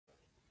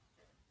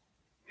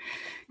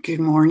Good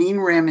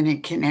morning,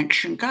 Remnant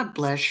Connection. God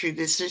bless you.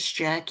 This is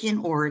Jackie in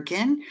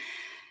Oregon.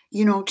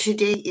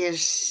 Today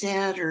is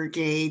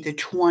Saturday, the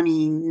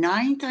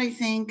 29th, I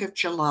think, of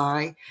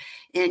July.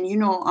 And,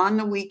 on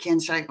the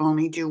weekends, I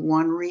only do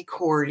one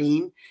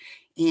recording.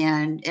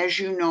 And as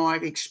you know,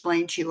 I've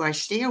explained to you, I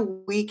stay a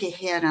week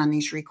ahead on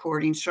these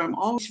recordings. So I'm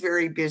always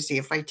very busy.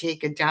 If I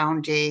take a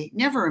down day,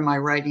 never am I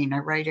writing, I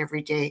write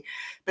every day.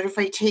 But if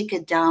I take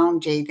a down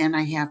day, then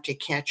I have to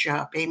catch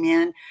up.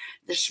 Amen.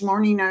 This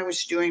morning I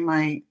was doing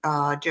my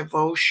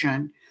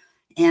devotion,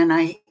 and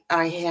I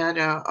had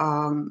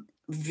a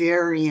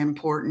very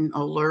important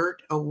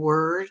alert, a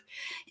word.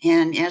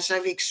 And as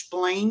I've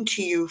explained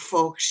to you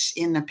folks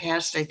in the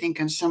past, I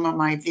think on some of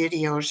my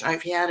videos,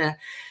 I've had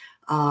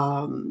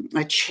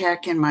a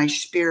check in my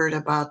spirit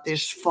about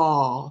this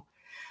fall.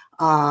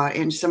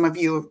 And some of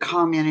you have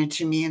commented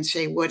to me and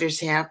say, "What is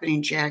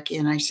happening, Jackie?"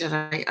 And I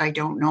said, I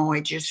don't know.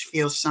 I just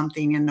feel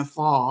something in the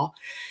fall.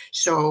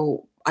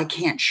 So I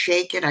can't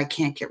shake it. I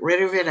can't get rid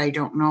of it. I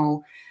don't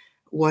know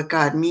what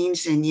God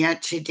means. And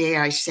yet today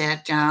I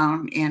sat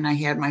down and I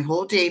had my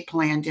whole day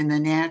planned in the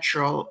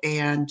natural,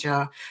 and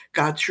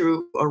God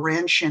threw a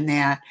wrench in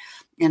that.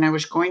 And I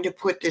was going to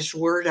put this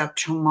word up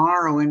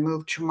tomorrow and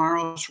move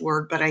tomorrow's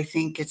word, but I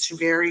think it's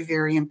very,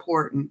 very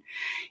important.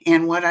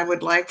 And what I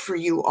would like for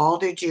you all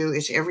to do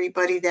is,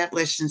 everybody that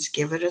listens,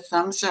 give it a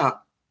thumbs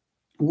up.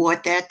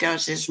 What that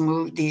does is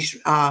move these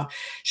videos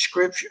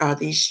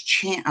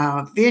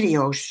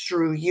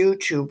through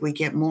YouTube. We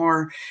get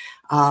more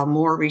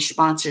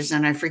responses,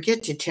 and I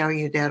forget to tell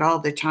you that all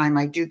the time.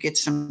 I do get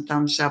some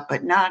thumbs up,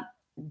 but not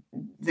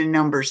the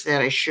numbers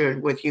that I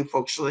should with you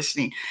folks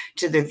listening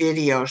to the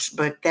videos.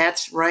 But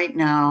that's right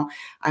now.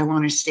 I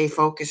want to stay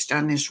focused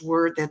on this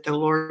word that the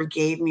Lord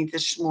gave me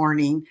this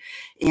morning.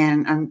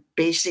 And I'm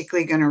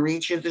basically going to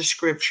read you the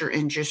scripture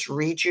and just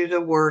read you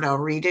the word. I'll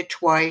read it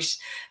twice.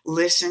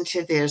 Listen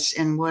to this.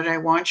 And what I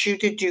want you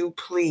to do,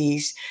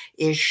 please,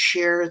 is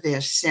share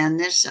this. Send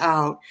this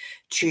out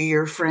to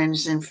your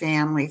friends and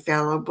family,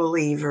 fellow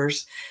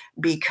believers,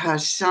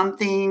 because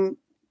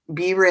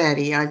be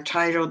ready. I've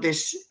titled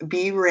this,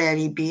 Be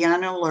Ready, Be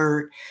on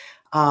Alert.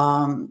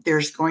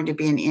 There's going to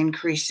be an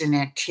increase in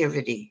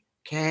activity.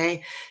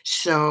 Okay.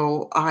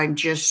 So I'm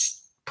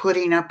just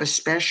putting up a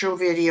special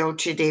video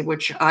today,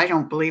 which I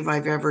don't believe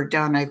I've ever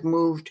done. I've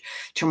moved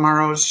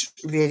tomorrow's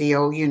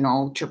video,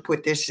 to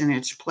put this in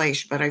its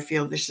place, but I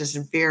feel this is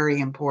very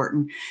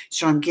important.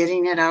 So I'm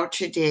getting it out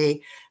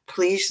today.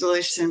 Please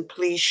listen,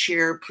 please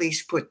share,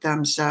 please put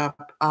thumbs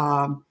up,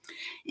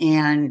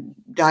 and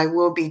thy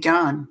will be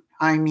done.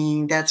 I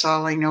mean, that's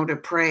all I know to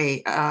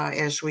pray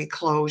as we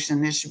close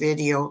in this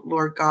video.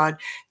 Lord God,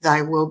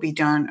 thy will be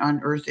done on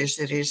earth as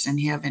it is in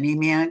heaven.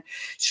 Amen.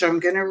 So I'm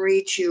going to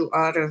read you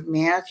out of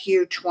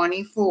Matthew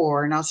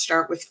 24, and I'll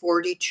start with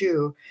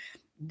 42.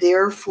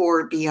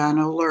 Therefore, be on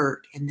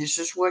alert. And this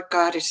is what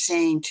God is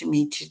saying to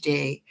me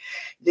today.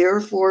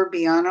 Therefore,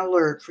 be on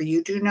alert, for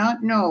you do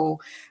not know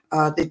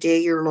the day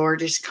your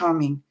Lord is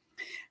coming.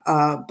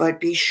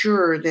 But be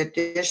sure that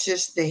this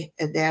is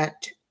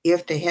that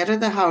if the head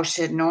of the house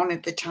had known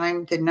at the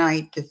time of the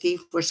night the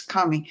thief was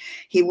coming,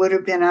 he would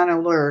have been on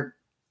alert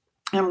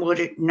and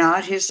would it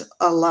not has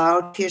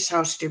allowed his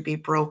house to be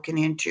broken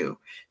into.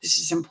 This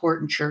is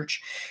important,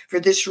 church. For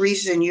this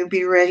reason, you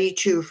be ready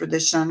too, for the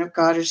Son of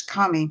God is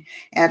coming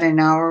at an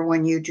hour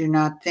when you do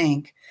not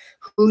think.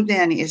 Who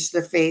then is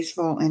the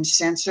faithful and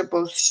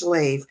sensible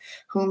slave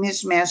whom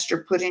his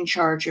master put in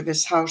charge of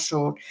his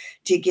household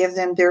to give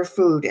them their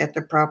food at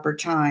the proper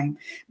time?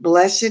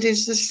 Blessed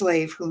is the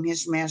slave whom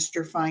his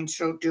master finds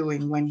so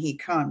doing when he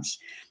comes.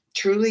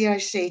 Truly I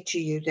say to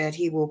you that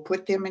he will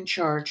put them in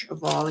charge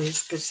of all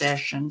his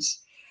possessions.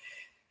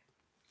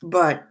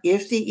 But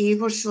if the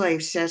evil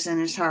slave says in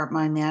his heart,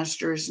 my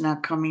master is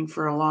not coming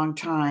for a long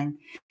time,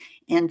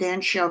 and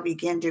then shall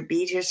begin to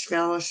beat his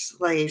fellow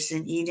slaves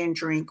and eat and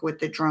drink with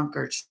the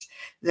drunkards,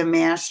 the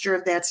master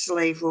of that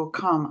slave will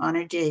come on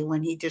a day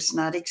when he does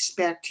not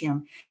expect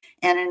him,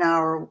 and an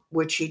hour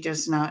which he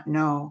does not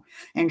know,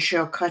 and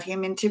shall cut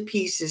him into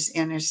pieces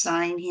and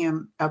assign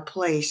him a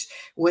place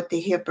with the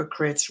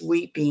hypocrites.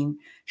 Weeping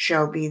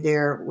shall be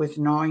there with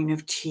gnawing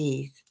of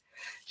teeth.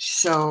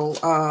 So,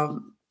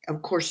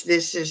 of course,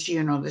 this is,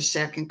 the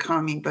second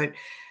coming, but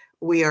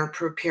we are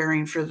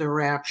preparing for the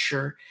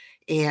rapture.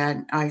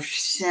 And I've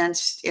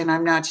sensed, and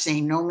I'm not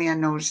saying no man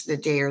knows the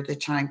day or the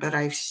time, but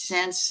I've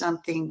sensed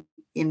something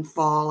in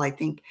fall. I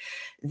think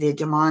the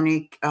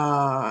demonic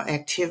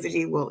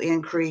activity will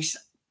increase.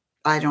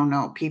 I don't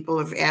know. People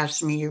have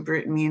asked me, you've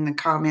written me in the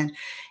comment,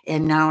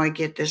 and now I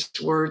get this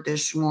word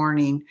this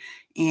morning.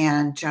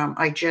 And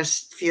I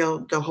just feel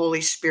the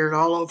Holy Spirit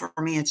all over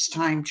me. It's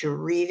time to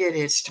read it.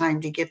 It's time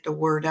to get the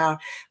word out.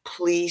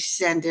 Please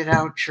send it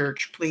out,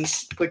 church.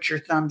 Please put your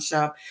thumbs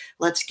up.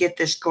 Let's get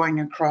this going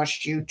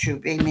across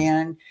YouTube.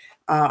 Amen.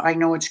 I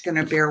know it's going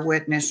to bear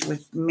witness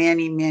with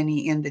many,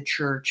 many in the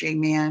church.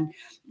 Amen.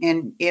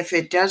 And if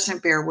it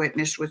doesn't bear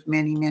witness with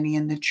many, many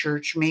in the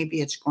church,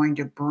 maybe it's going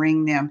to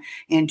bring them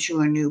into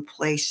a new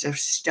place of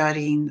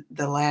studying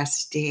the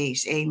last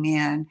days.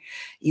 Amen.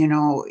 You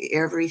know,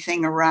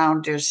 everything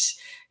around us,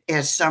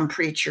 as some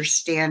preachers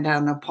stand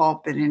on the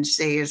pulpit and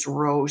say, is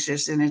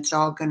roses and it's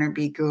all going to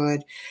be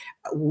good.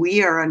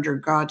 We are under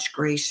God's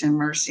grace and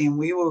mercy and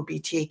we will be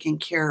taken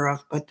care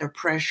of, but the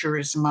pressure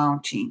is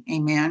mounting.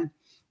 Amen.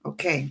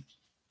 Okay.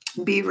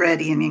 Be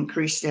ready and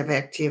increase of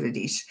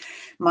activities.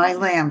 My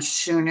lambs,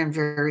 soon and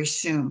very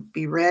soon.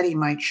 Be ready,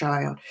 my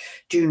child.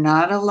 Do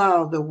not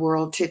allow the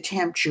world to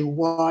tempt you.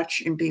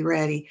 Watch and be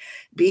ready.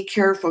 Be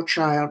careful,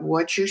 child,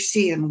 what you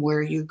see and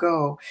where you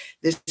go.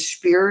 The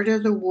spirit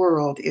of the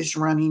world is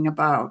running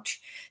about.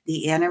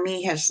 The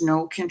enemy has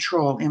no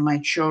control in my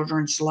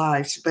children's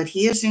lives, but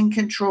he is in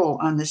control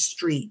on the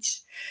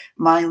streets.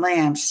 My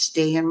lambs,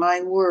 stay in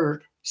my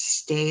word.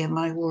 Stay in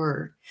my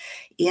word.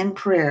 In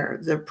prayer,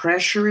 the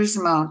pressure is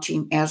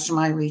mounting as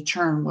my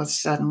return will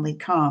suddenly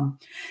come.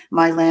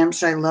 My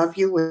lambs, I love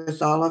you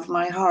with all of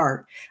my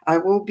heart. I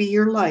will be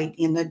your light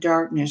in the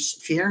darkness.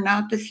 Fear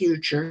not the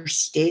future.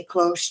 Stay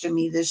close to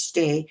me this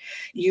day.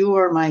 You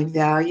are my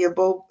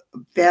valuable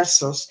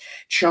vessels,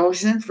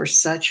 chosen for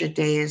such a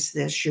day as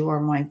this. You are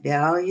my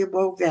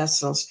valuable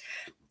vessels,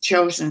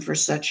 chosen for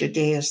such a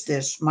day as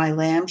this. My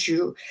lambs,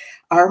 you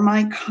are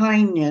my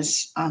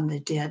kindness on the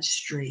dead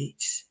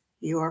streets.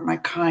 You are my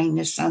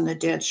kindness on the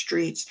dead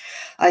streets.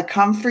 I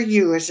come for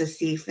you as a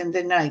thief in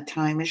the night.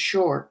 Time is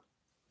short.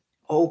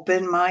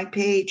 Open my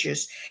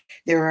pages.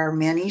 There are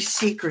many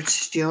secrets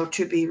still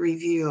to be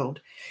revealed.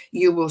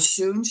 You will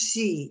soon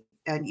see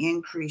an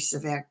increase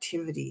of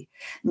activity.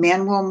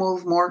 Men will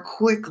move more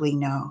quickly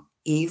now.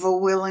 Evil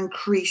will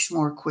increase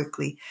more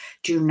quickly.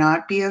 Do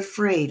not be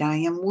afraid. I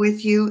am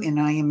with you and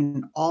I am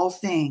in all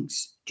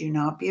things. Do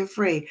not be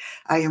afraid.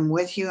 I am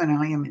with you and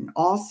I am in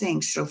all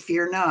things, so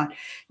fear not.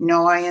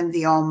 No, I am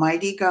the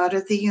Almighty God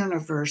of the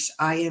universe.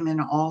 I am in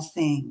all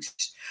things.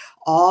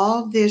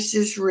 All this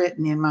is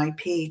written in my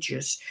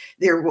pages.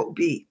 There will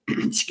be,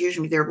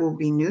 there will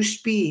be new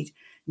speed,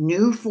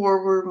 new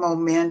forward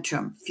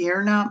momentum.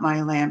 Fear not,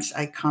 my lambs,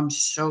 I come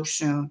so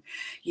soon.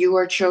 You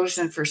are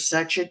chosen for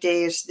such a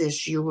day as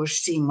this. You will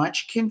see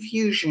much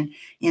confusion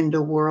in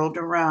the world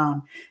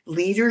around.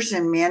 Leaders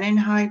and men in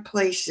high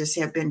places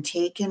have been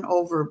taken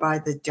over by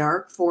the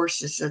dark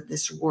forces of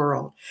this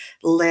world,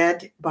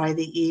 led by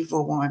the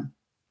evil one.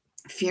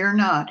 Fear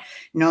not.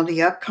 No,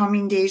 the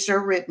upcoming days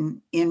are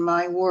written in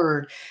my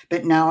word,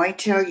 but now I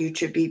tell you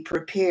to be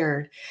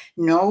prepared.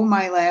 Know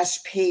my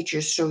last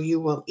pages so you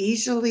will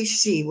easily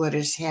see what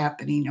is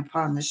happening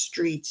upon the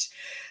streets.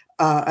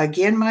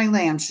 Again, my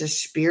lambs, the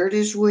Spirit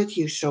is with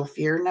you, so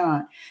fear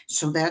not.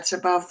 So that's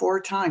about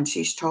 4 times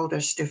he's told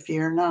us to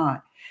fear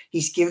not.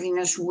 He's giving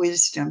us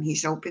wisdom.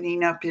 He's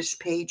opening up his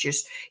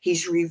pages.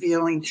 He's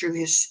revealing through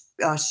his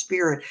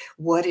Spirit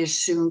what is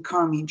soon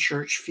coming,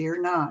 church.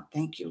 Fear not.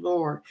 Thank you,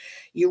 Lord.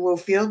 You will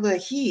feel the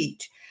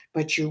heat,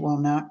 but you will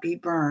not be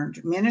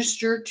burned.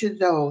 Minister to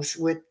those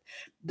with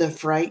the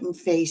frightened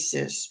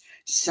faces.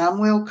 Some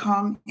will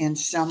come and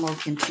some will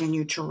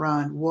continue to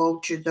run. Woe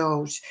to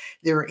those,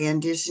 their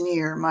end is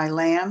near. My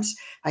lambs,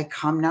 I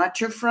come not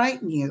to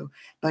frighten you,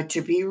 but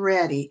to be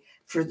ready,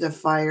 for the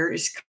fire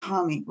is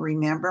coming.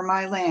 Remember,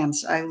 my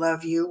lambs, I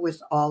love you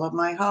with all of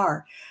my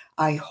heart.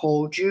 I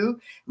hold you,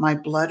 my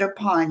blood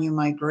upon you,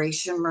 my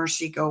grace and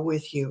mercy go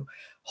with you.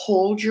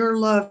 Hold your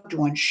loved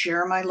ones,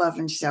 share my love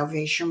and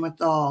salvation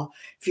with all.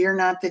 Fear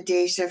not the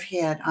days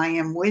ahead. I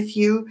am with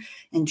you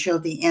until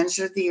the ends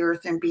of the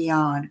earth and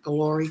beyond.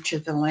 Glory to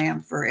the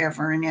Lamb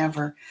forever and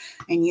ever.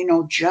 And you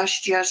know,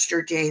 just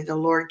yesterday, the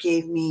Lord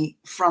gave me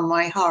from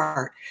my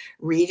heart.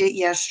 Read it,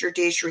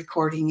 yesterday's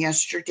recording,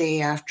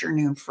 yesterday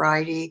afternoon,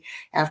 Friday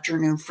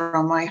afternoon,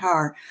 from my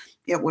heart.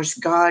 It was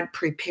God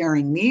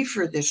preparing me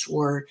for this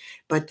word,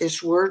 but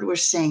this word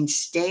was saying,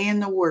 stay in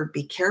the word.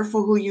 Be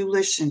careful who you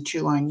listen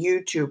to on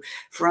YouTube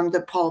from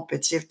the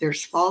pulpits. If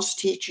there's false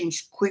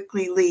teachings,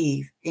 quickly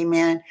leave.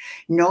 Amen.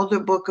 Know the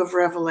book of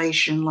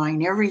Revelation.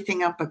 Line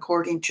everything up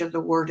according to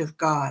the word of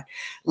God.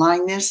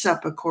 Line this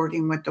up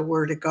according with the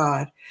word of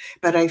God.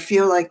 But I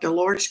feel like the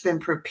Lord's been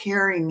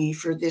preparing me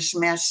for this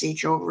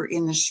message over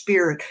in the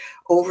Spirit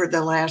over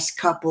the last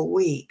couple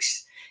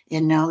weeks.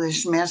 And now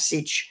this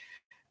message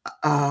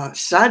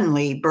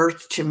suddenly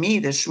birthed to me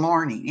this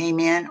morning.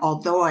 Amen.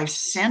 Although I've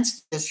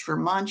sensed this for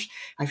months,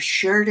 I've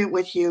shared it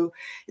with you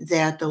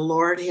that the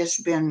Lord has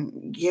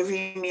been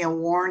giving me a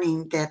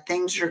warning that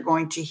things are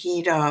going to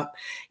heat up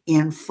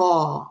in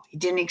fall. He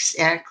didn't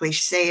exactly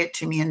say it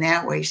to me in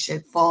that way. He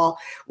said, fall,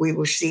 we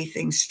will see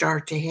things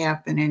start to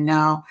happen. And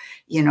now,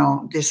 you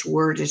know, this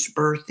word is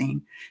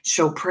birthing.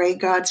 So pray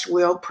God's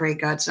will, pray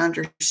God's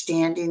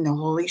understanding. The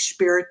Holy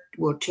Spirit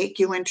will take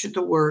you into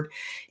the word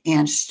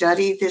and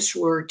study this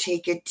word,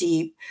 take it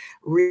deep,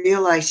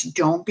 realize,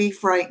 don't be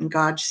frightened.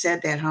 God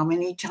said that how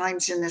many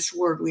times in this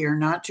word? We are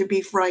not to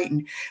be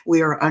frightened.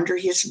 We are under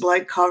his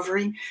blood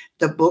covering.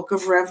 the book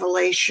of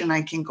Revelation.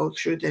 I can go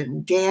through the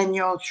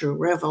Daniel, through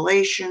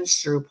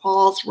Revelations, through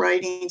Paul's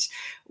writings.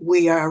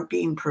 We are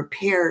being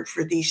prepared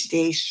for these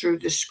days through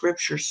the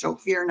scriptures, so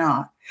fear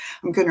not.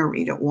 I'm going to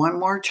read it one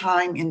more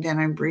time, and then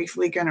I'm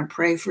briefly going to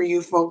pray for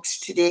you folks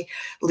today.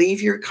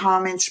 Leave your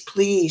comments,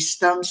 please.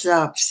 Thumbs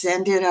up.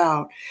 Send it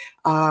out.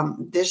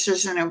 This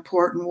is an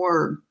important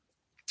word.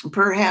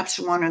 Perhaps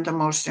one of the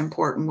most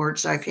important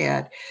words I've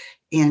had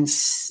in,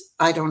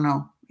 I don't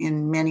know,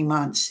 in many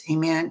months.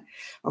 Amen.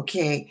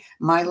 Okay.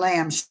 My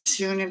lambs,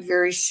 soon and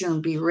very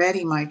soon, be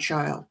ready, my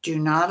child. Do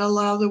not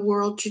allow the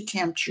world to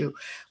tempt you.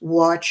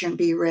 Watch and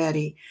be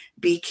ready.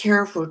 Be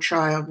careful,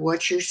 child,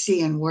 what you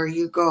see and where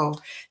you go.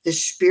 The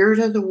spirit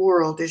of the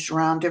world is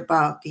round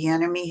about. The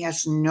enemy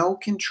has no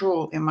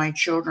control in my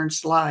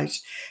children's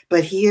lives,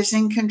 but he is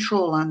in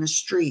control on the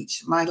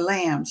streets. My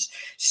lambs,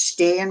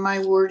 stay in my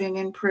word and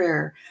in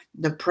prayer.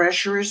 The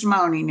pressure is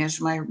mounting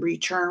as my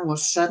return will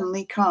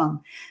suddenly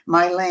come.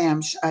 My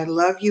lambs, I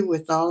love you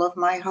with all of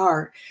my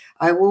heart.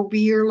 I will be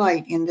your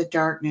light in the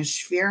darkness.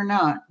 Fear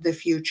not the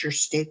future.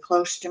 Stay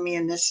close to me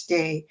in this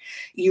day.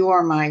 You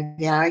are my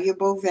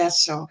valuable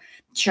vessel,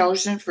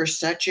 chosen for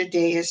such a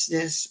day as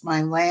this.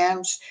 My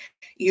lambs,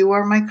 you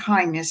are my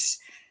kindness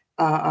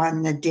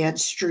on the dead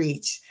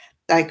streets.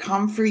 I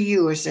come for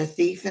you as a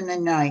thief in the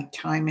night.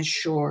 Time is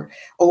short.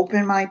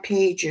 Open my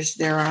pages.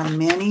 There are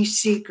many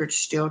secrets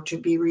still to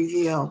be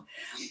revealed.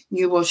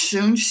 You will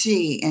soon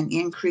see an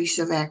increase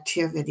of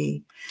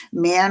activity.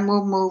 Man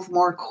will move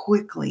more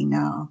quickly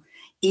now.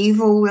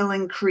 Evil will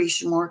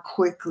increase more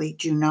quickly.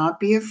 Do not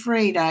be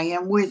afraid. I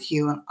am with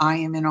you. I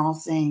am in all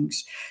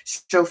things.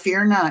 So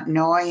fear not.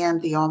 Know I am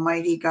the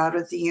Almighty God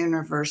of the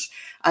universe.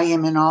 I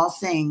am in all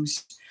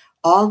things.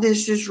 All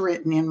this is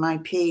written in my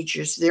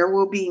pages. There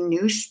will be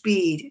new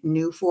speed,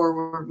 new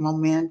forward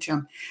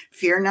momentum.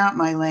 Fear not,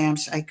 my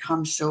lambs. I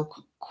come so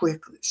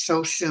quickly,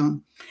 so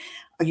soon.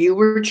 You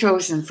were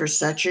chosen for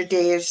such a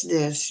day as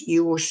this.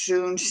 You will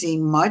soon see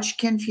much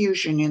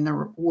confusion in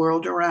the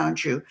world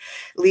around you.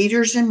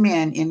 Leaders and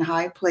men in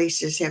high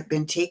places have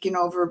been taken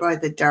over by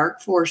the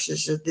dark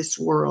forces of this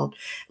world,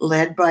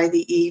 led by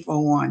the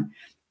evil one.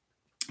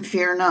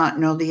 Fear not.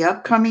 No, the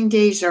upcoming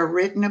days are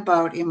written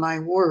about in my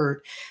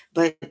word,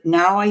 but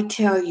now I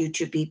tell you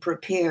to be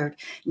prepared.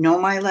 Know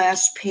my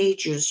last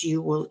pages.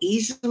 You will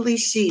easily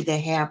see the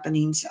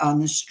happenings on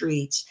the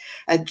streets.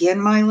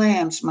 Again, my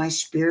lambs, my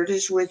spirit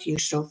is with you,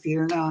 so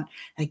fear not.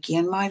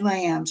 Again, my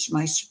lambs,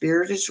 my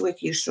spirit is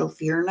with you, so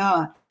fear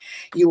not.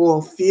 You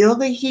will feel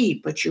the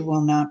heat, but you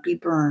will not be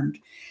burned.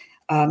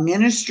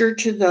 Minister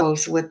to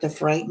those with the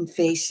frightened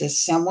faces.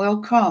 Some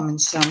will come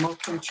and some will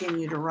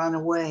continue to run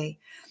away.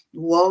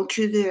 Woe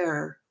to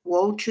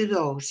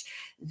those,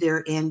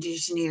 their end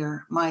is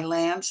near. My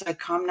lambs, I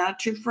come not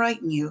to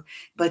frighten you,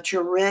 but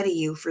to ready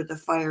you for the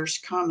fires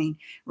coming.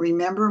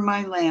 Remember,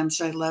 my lambs,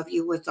 I love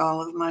you with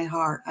all of my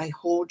heart. I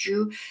hold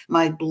you,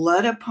 my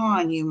blood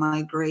upon you,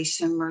 my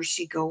grace and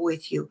mercy go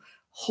with you.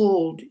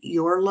 Hold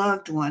your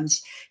loved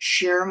ones.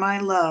 Share my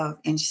love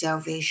and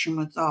salvation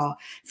with all.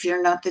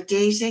 Fear not the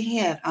days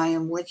ahead. I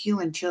am with you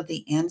until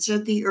the ends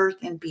of the earth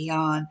and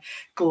beyond.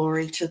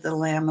 Glory to the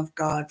Lamb of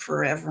God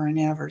forever and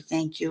ever.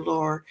 Thank you,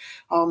 Lord,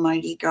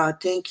 Almighty God.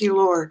 Thank you,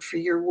 Lord, for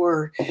your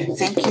word.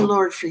 Thank you,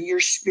 Lord, for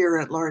your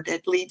spirit, Lord,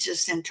 that leads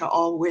us into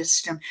all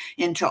wisdom,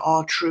 into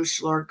all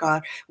truths, Lord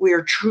God. We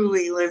are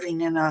truly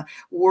living in a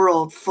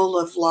world full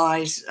of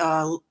lies,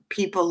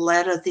 people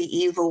led of the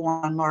evil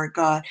one, Lord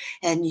God,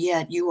 and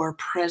yet you are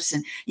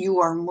present. You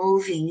are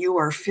moving. You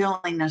are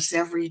filling us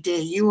every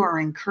day. You are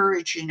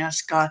encouraging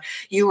us, God.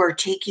 You are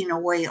taking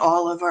away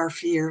all of our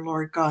fear,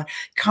 Lord God.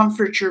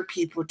 Comfort your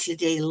people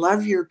today.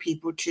 Love your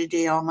people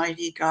today,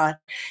 Almighty God.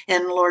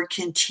 And Lord,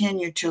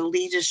 continue to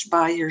lead us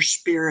by your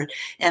Spirit.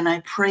 And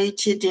I pray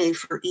today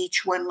for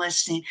each one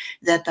listening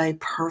that thy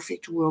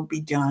perfect will be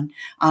done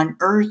on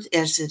earth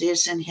as it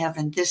is in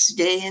heaven this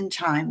day and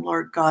time,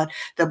 Lord God.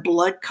 The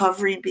blood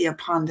covering be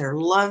upon their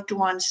loved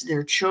ones,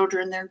 their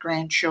children, their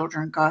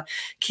grandchildren, God.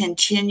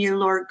 Continue,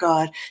 Lord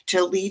God,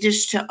 to lead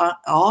us to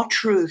all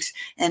truth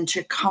and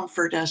to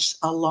comfort us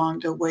along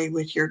the way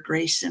with your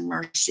grace and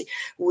mercy.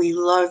 We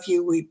love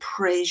you. We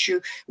praise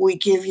you. We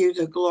give you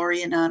the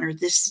glory and honor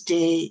this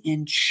day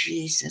in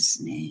Jesus'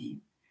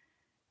 name.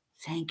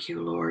 Thank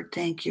you, Lord.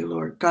 Thank you,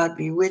 Lord. God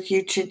be with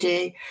you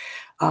today.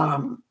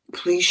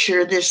 Please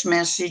share this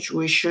message.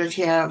 We should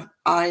have,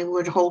 I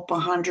would hope,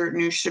 100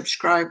 new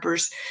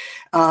subscribers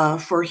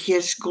for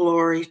his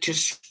glory to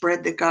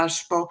spread the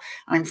gospel.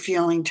 I'm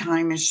feeling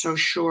time is so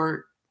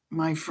short,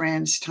 my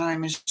friends.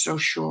 Time is so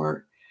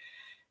short.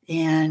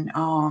 And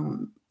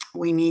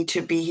we need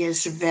to be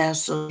his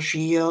vessels,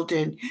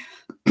 yielded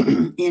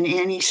in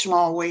any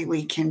small way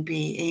we can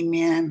be.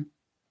 Amen.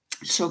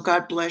 So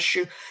God bless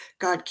you.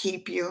 God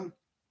keep you.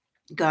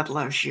 God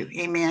loves you.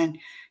 Amen.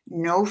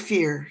 No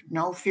fear,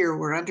 no fear.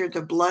 We're under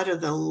the blood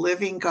of the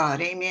living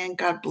God. Amen.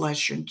 God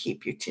bless you and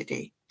keep you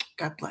today.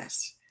 God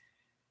bless.